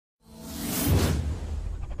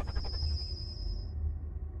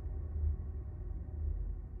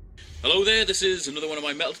Hello there, this is another one of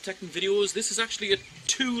my metal detecting videos. This is actually a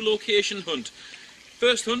 2-location hunt.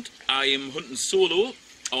 First hunt, I am hunting solo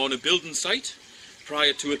on a building site.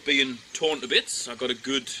 Prior to it being torn to bits, I got a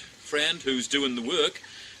good friend who's doing the work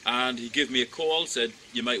and he gave me a call, said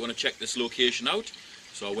you might want to check this location out.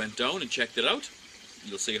 So I went down and checked it out.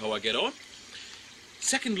 You'll see how I get on.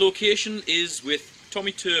 Second location is with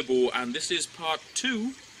Tommyturbo, and this is part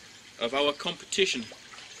 2 of our competition.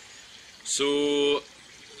 So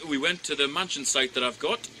we went to the mansion site that I've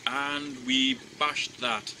got and we bashed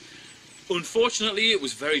that. Unfortunately, it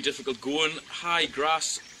was very difficult going. High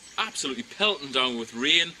grass, absolutely pelting down with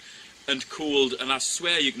rain and cold, and I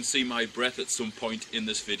swear you can see my breath at some point in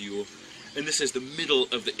this video. And this is the middle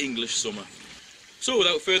of the English summer. So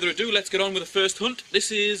without further ado, let's get on with the first hunt.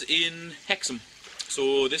 This is in Hexham.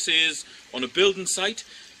 So this is on a building site.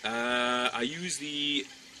 I use the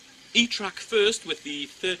E-track first with the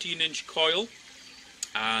 13-inch coil,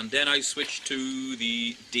 and then I switch to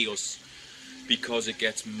the Deus because it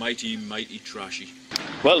gets mighty trashy.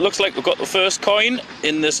 Well, it looks like we've got the first coin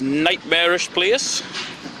in this nightmarish place,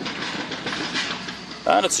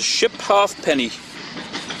 and it's a ship halfpenny,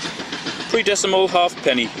 pre-decimal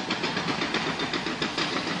halfpenny,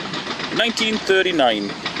 1939.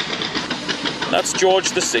 That's George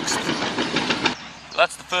VI.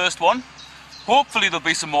 That's the first one. Hopefully there'll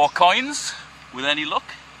be some more coins with any luck.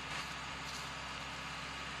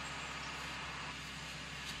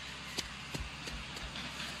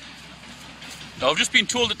 Now I've just been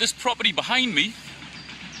told that this property behind me,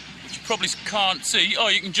 which you probably can't see, oh,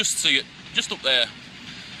 you can just see it, just up there.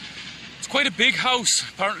 It's quite a big house.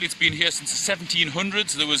 Apparently it's been here since the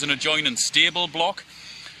 1700s. There was an adjoining stable block.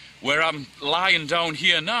 Where I'm lying down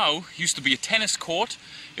here now used to be a tennis court.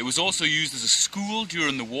 It was also used as a school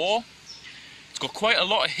during the war. It's got quite a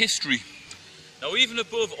lot of history. Now, even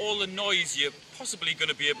above all the noise, you're possibly going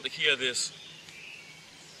to be able to hear this.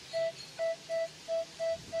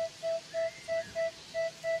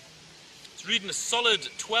 It's reading a solid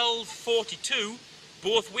 1242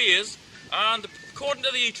 both ways, and according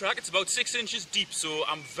to the E-track, it's about 6 inches deep, so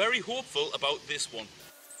I'm very hopeful about this one.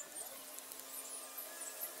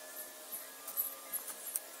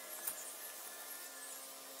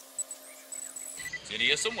 It's in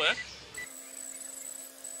here somewhere.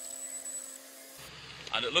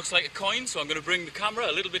 And it looks like a coin, so I'm going to bring the camera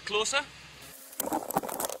a little bit closer.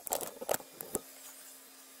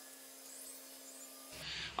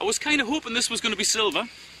 I was kind of hoping this was going to be silver,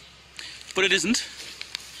 but it isn't.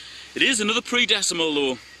 It is another pre-decimal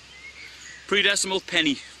though. Pre-decimal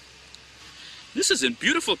penny. This is in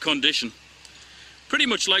beautiful condition. Pretty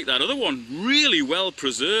much like that other one. Really well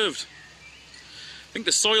preserved. I think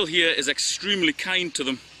the soil here is extremely kind to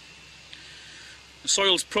them. The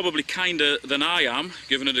soil's probably kinder than I am,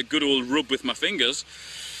 giving it a good old rub with my fingers.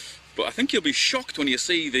 But I think you'll be shocked when you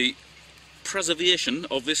see the preservation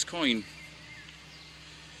of this coin.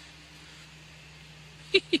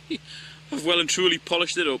 I've well and truly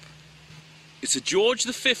polished it up. It's a George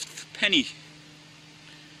V penny.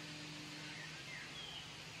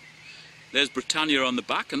 There's Britannia on the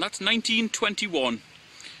back, and that's 1921.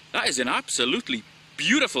 That is in absolutely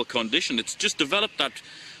beautiful condition. It's just developed that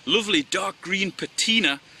lovely dark green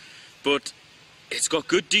patina, but it's got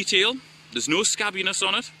good detail. There's no scabbiness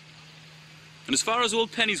on it, and as far as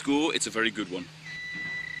old pennies go, it's a very good one.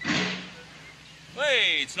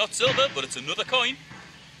 Hey, it's not silver, but it's another coin,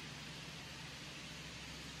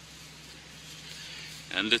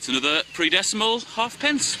 and it's another pre-decimal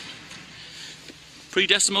halfpence,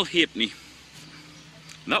 pre-decimal halfpenny.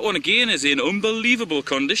 And that one again is in unbelievable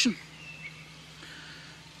condition.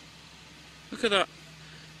 Look at that.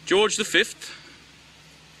 George V,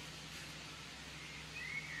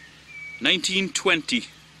 1920.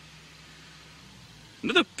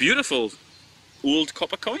 Another beautiful old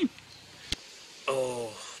copper coin.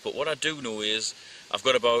 Oh, but what I do know is I've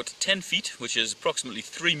got about 10 feet, which is approximately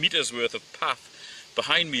 3 meters worth of path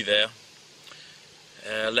behind me there,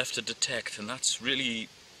 left to detect, and that's really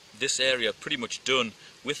this area pretty much done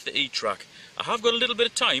with the E-track. I have got a little bit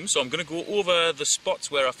of time, so I'm going to go over the spots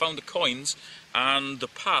where I found the coins and the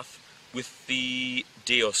path with the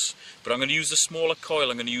Deus. But I'm going to use the smaller coil.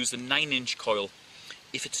 I'm going to use the 9-inch coil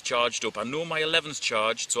if it's charged up. I know my 11's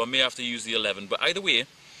charged, so I may have to use the 11. But either way, I'm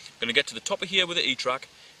going to get to the top of here with the E-track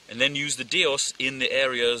and then use the Deus in the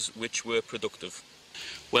areas which were productive.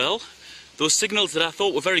 Well, those signals that I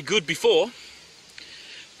thought were very good before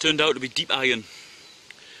turned out to be deep iron.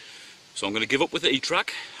 So I'm going to give up with the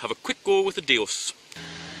E-track, have a quick go with the Deus.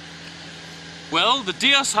 Well, the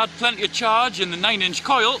Deus had plenty of charge in the 9-inch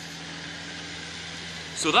coil,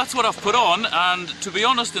 So that's what I've put on, and to be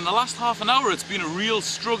honest, in the last half an hour it's been a real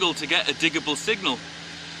struggle to get a diggable signal.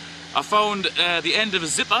 I found the end of a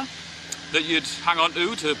zipper that you'd hang on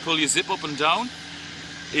to pull your zip up and down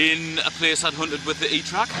in a place I'd hunted with the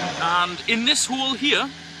E-track, and in this hole here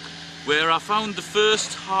where I found the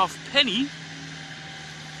first half penny,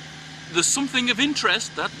 there's something of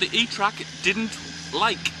interest that the E-track didn't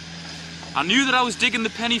like. I knew that I was digging the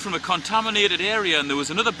penny from a contaminated area, and there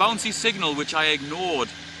was another bouncy signal which I ignored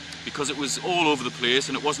because it was all over the place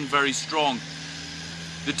and it wasn't very strong.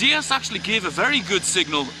 The DS actually gave a very good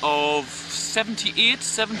signal of 78,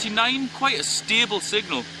 79, quite a stable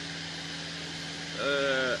signal.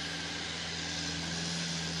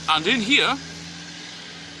 And in here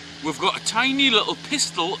we've got a tiny little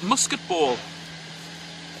pistol musket ball.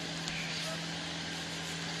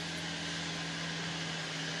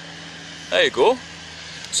 There you go.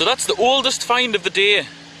 So that's the oldest find of the day,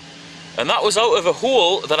 and that was out of a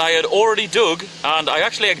hole that I had already dug, and I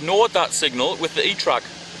actually ignored that signal with the E-track.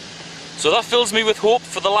 So that fills me with hope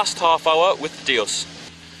for the last half hour with the Deus.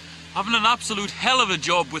 Having an absolute hell of a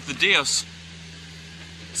job with the Deus.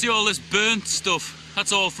 See all this burnt stuff?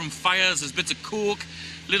 That's all from fires. There's bits of coke,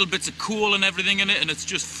 little bits of coal and everything in it, and it's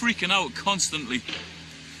just freaking out constantly.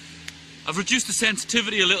 I've reduced the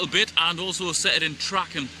sensitivity a little bit and also set it in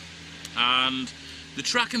tracking, and the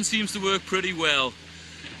tracking seems to work pretty well.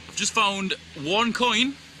 I've just found one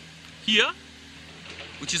coin here,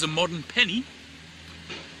 which is a modern penny,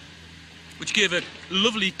 which gave a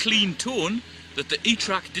lovely clean tone that the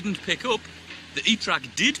E-track didn't pick up. The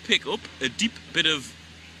E-track did pick up a deep bit of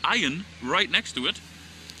iron right next to it,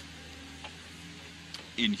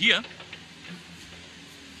 in here,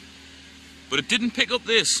 but it didn't pick up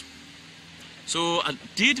this. So I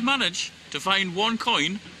did manage to find one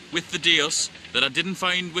coin with the Deus that I didn't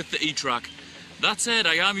find with the E-track. That said,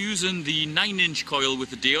 I am using the 9-inch coil with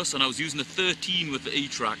the Deus, and I was using a 13 with the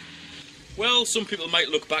E-track. Well, some people might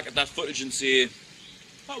look back at that footage and say,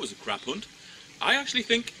 that was a crap hunt. I actually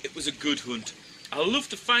think it was a good hunt. I love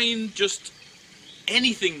to find just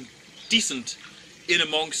anything decent in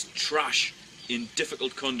amongst trash in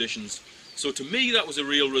difficult conditions. So to me, that was a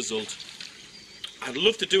real result. I'd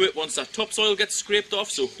love to do it once that topsoil gets scraped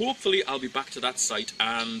off, so hopefully I'll be back to that site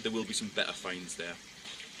and there will be some better finds there.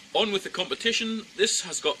 On with the competition. This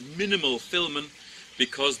has got minimal filming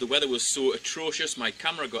because the weather was so atrocious. My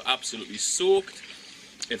camera got absolutely soaked.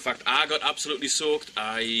 In fact, I got absolutely soaked.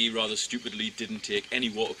 I rather stupidly didn't take any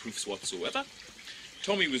waterproofs whatsoever.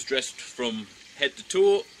 Tommy was dressed from head to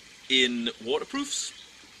toe in waterproofs,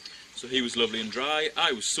 so he was lovely and dry.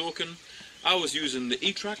 I was soaking. I was using the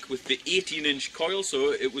E-track with the 18-inch coil,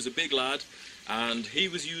 so it was a big lad, and he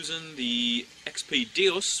was using the XP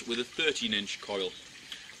Deus with a 13-inch coil,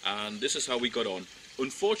 and this is how we got on.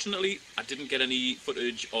 Unfortunately, I didn't get any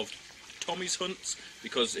footage of Tommy's hunts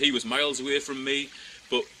because he was miles away from me,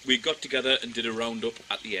 but we got together and did a roundup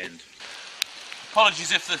at the end.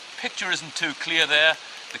 Apologies if the picture isn't too clear there.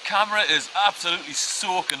 The camera is absolutely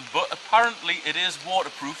soaking, but apparently it is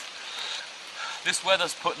waterproof. This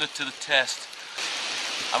weather's putting it to the test.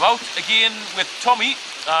 I'm out again with Tommy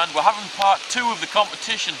and we're having part 2 of the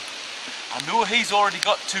competition. I know he's already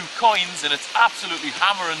got 2 coins and it's absolutely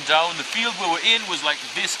hammering down. The field we were in was like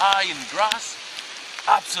this high in grass.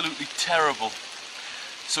 Absolutely terrible.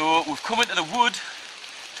 So we've come into the wood.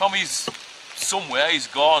 Tommy's somewhere, he's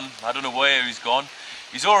gone. I don't know where he's gone.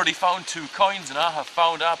 He's already found 2 coins and I have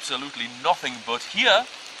found absolutely nothing, but here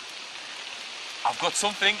I've got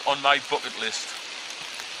something on my bucket list.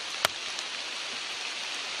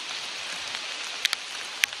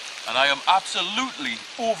 And I am absolutely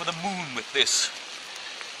over the moon with this.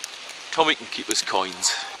 Tommy can keep his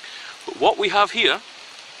coins. But what we have here,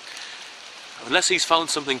 unless he's found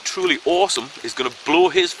something truly awesome, is going to blow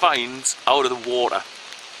his finds out of the water.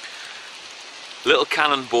 Little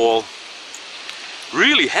cannonball.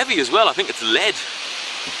 Really heavy as well, I think it's lead.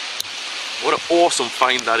 What an awesome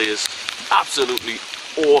find that is. Absolutely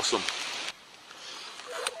awesome.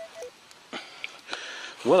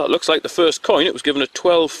 Well, it looks like the first coin. It was given a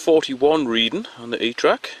 1241 reading on the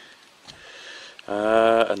E-track,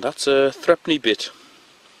 and that's a threepenny bit.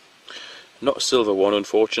 Not a silver one,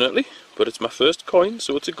 unfortunately, but it's my first coin,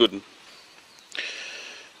 so it's a good one.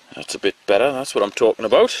 That's a bit better. That's what I'm talking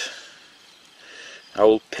about.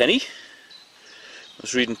 Owl penny. I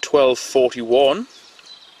was reading 1241.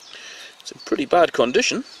 It's in pretty bad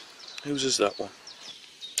condition. Whose is that one?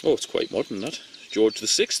 Oh, it's quite modern, that. George the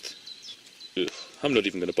 6th. Ugh, I'm not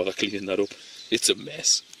even going to bother cleaning that up. It's a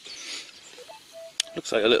mess.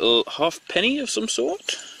 Looks like a little half penny of some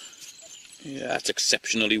sort. Yeah, it's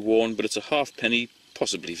exceptionally worn, but it's a half penny,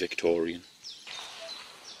 possibly Victorian.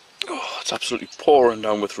 it's absolutely pouring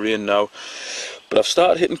down with rain now, but I've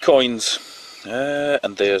started hitting coins,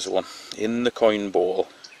 and there's one in the coin ball.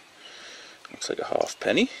 Looks like a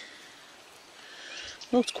halfpenny.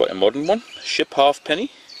 Oh, it's quite a modern one. Ship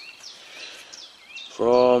halfpenny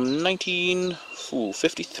from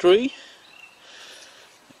 1953.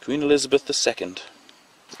 Queen Elizabeth II.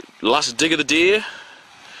 Last dig of the day.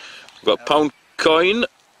 We've got a pound coin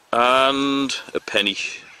and a penny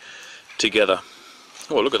together.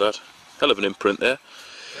 Oh, look at that. Hell of an imprint there.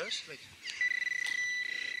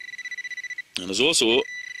 And there's also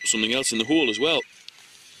something else in the hole as well.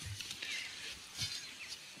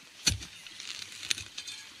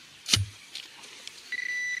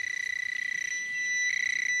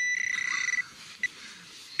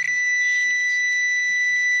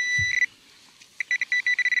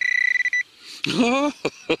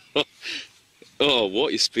 Oh,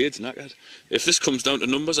 what, your spade's knackered. If this comes down to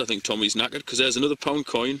numbers, I think Tommy's knackered, because there's another pound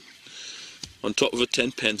coin on top of a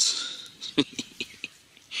 10 pence.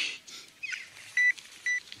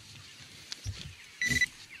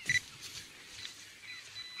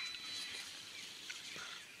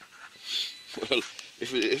 Well,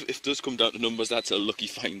 if it does come down to numbers, that's a lucky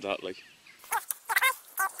find, that, like.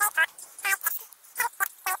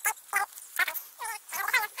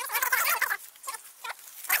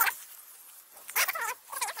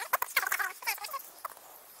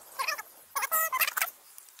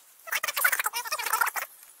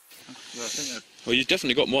 Well, you've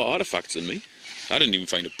definitely got more artefacts than me. I didn't even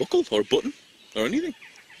find a buckle or a button or anything.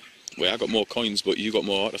 Well, I got more coins, but you got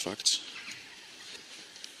more artefacts.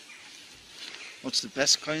 What's the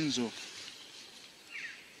best coins, though?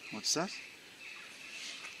 What's that?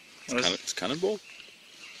 It's cannonball.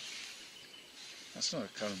 That's not a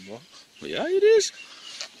cannonball. Well, yeah, it is.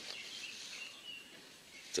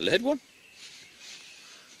 It's a lead one.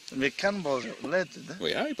 They make cannonballs out of lead, did they? Well,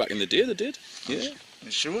 yeah, back in the day they did. Yeah.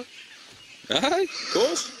 You sure? Aye, of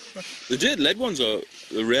course. They did. Lead ones are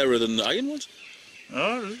rarer than the iron ones.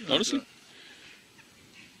 Oh, really? Honestly.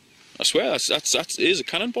 I swear, that is a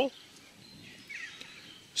cannonball.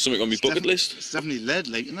 Something on my bucket list. It's definitely lead,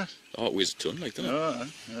 like, isn't it? Oh, it weighs a ton, like, doesn't it? Oh,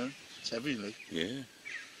 yeah. It's heavy, like. Yeah.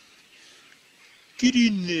 Get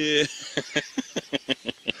in there.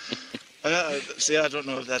 See, I don't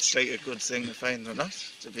know if that's like a good thing to find or not,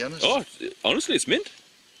 to be honest. Oh, honestly, it's mint.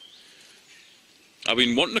 I've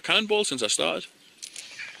been wanting a cannonball since I started.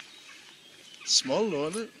 It's small though,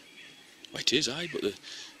 isn't it? Well, it is, aye, but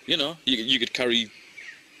you know, you could carry,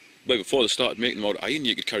 well, before they started making them out of iron,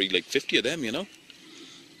 you could carry like 50 of them, you know,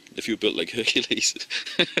 if you were built like Hercules.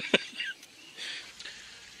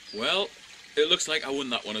 Well, it looks like I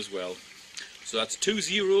won that one as well. So that's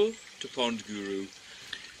 2-0 to Pondguru.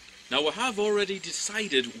 Now, we have already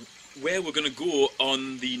decided where we're going to go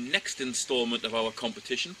on the next instalment of our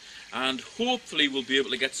competition, and hopefully we'll be able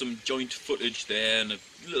to get some joint footage there and a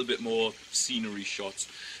little bit more scenery shots,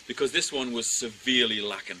 because this one was severely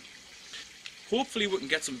lacking. Hopefully we can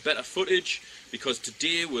get some better footage, because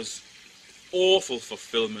today was awful for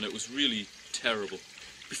filming. It was really terrible.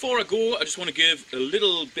 Before I go, I just want to give a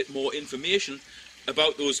little bit more information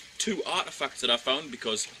about those 2 artefacts that I found,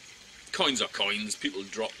 because coins are coins, people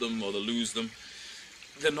drop them or they lose them.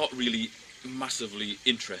 They're not really massively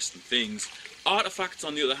interesting things. Artefacts,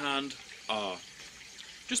 on the other hand, are.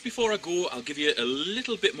 Just before I go, I'll give you a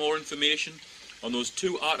little bit more information on those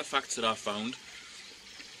 2 artefacts that I found,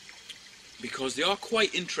 because they are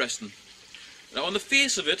quite interesting. Now, on the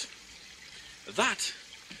face of it, that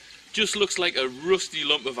just looks like a rusty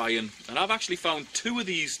lump of iron, and I've actually found 2 of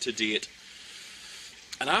these to date,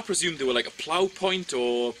 and I presume they were like a plough point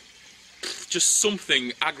or just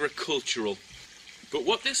something agricultural. But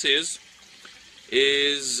what this is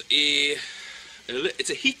it's a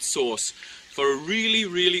heat source for a really,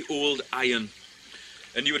 really old iron,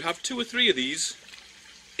 and you would have 2 or 3 of these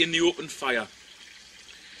in the open fire.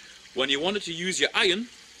 When you wanted to use your iron,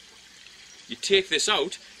 you take this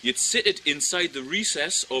out, you'd sit it inside the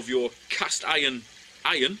recess of your cast iron.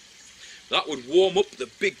 That would warm up the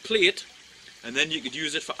big plate, and then you could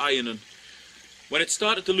use it for ironing. When it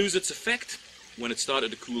started to lose its effect, when it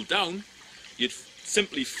started to cool down, you'd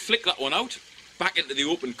simply flick that one out, back into the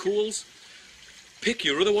open coals, pick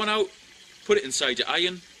your other one out, put it inside your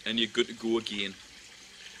iron, and you're good to go again.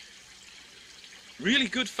 Really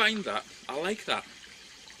good find, that. I like that.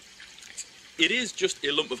 It is just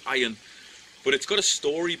a lump of iron, but it's got a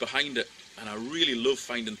story behind it, and I really love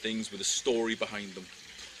finding things with a story behind them.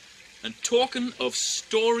 And talking of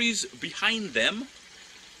stories behind them,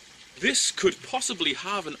 this could possibly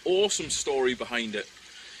have an awesome story behind it.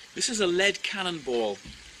 This is a lead cannonball.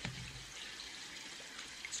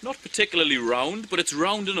 It's It's not particularly round, but it's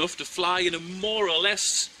round enough to fly in a more or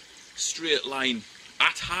less straight line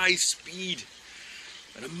at high speed.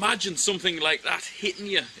 And imagine something like that hitting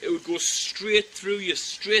you. It would go straight through you,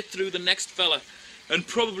 straight through the next fella, and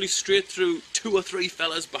probably straight through 2 or 3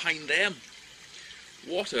 fellas behind them.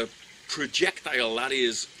 What a projectile that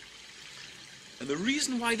is. And the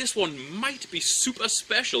reason why this one might be super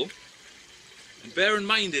special, and bear in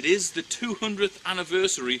mind it is the 200th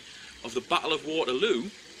anniversary of the Battle of Waterloo,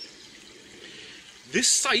 this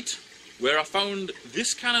site where I found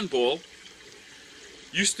this cannonball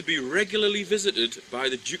used to be regularly visited by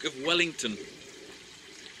the Duke of Wellington.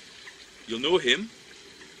 You'll know him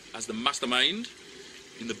as the mastermind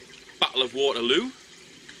in the Battle of Waterloo.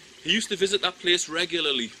 He used to visit that place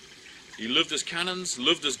regularly. He loved his cannons,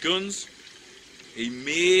 loved his guns. He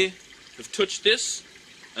may have touched this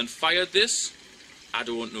and fired this, I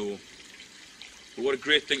don't know. But what a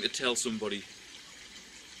great thing to tell somebody.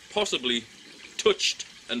 Possibly touched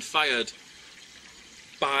and fired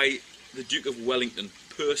by the Duke of Wellington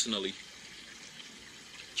personally.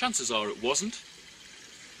 Chances are it wasn't,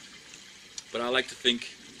 but I like to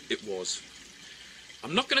think it was.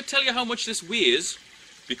 I'm not going to tell you how much this weighs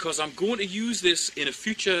because I'm going to use this in a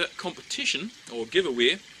future competition or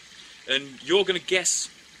giveaway, and you're going to guess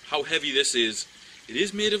how heavy this is. It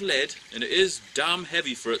is made of lead and it is damn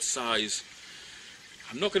heavy for its size.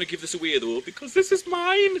 I'm not going to give this away though because this is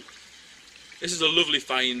mine. This is a lovely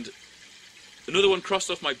find. Another one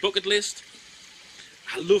crossed off my bucket list.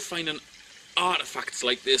 I love finding artifacts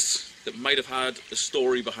like this that might have had a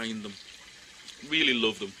story behind them. Really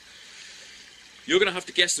love them. You're going to have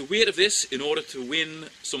to guess the weight of this in order to win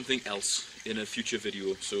something else in a future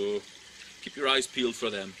video, so keep your eyes peeled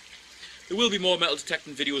for them. There will be more metal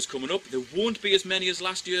detecting videos coming up. There won't be as many as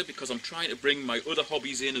last year because I'm trying to bring my other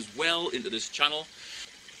hobbies in as well into this channel.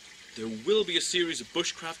 There will be a series of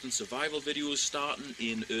bushcraft and survival videos starting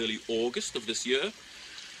in early August of this year.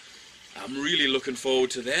 I'm really looking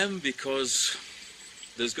forward to them because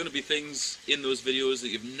there's going to be things in those videos that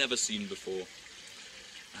you've never seen before.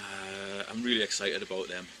 I'm really excited about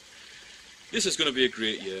them. This is going to be a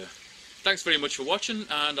great year. Thanks very much for watching,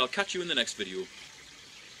 and I'll catch you in the next video.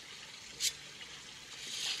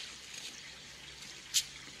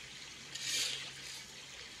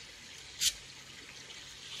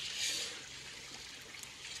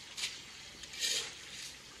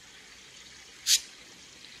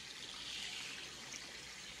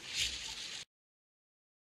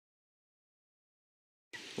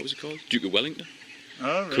 What was it called? Duke of Wellington?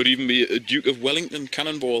 Oh, right. Could even be a Duke of Wellington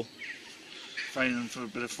cannonball. Finding them for a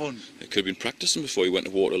bit of fun. It could have been practicing before he went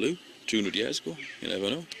to Waterloo 200 years ago. You never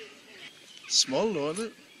know. Small though, isn't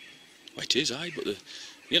it? Well, it is, aye, but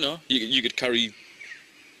you know, you could carry,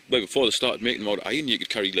 well, before they started making them out of iron, you could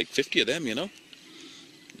carry like 50 of them, you know,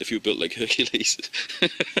 if you built like Hercules.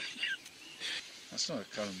 That's not a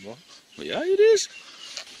cannonball. Well, yeah, it is.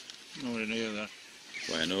 Nowhere near that.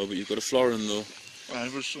 Well, I know, but you've got a florin though. I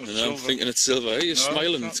was And I'm thinking it's silver. Hey, you're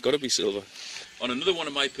smiling. It's got to be silver. On another one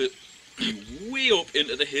of my way up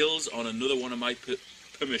into the hills on another one of my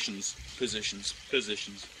positions.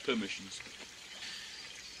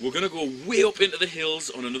 We're going to go way up into the hills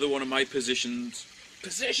on another one of my positions.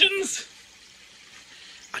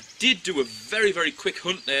 I did do a very, very quick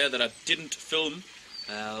hunt there that I didn't film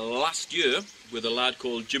last year with a lad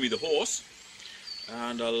called Jimmy the Horse.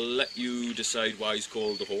 And I'll let you decide why he's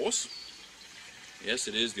called the Horse. Yes,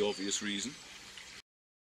 it is the obvious reason.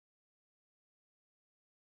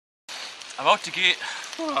 I'm out to gay.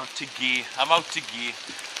 I'm out to gay. I'm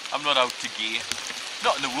not out to gay.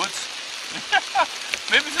 Not in the woods.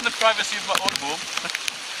 Maybe it's in the privacy of my own home.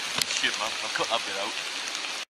 Shit, man. I'll cut that bit out.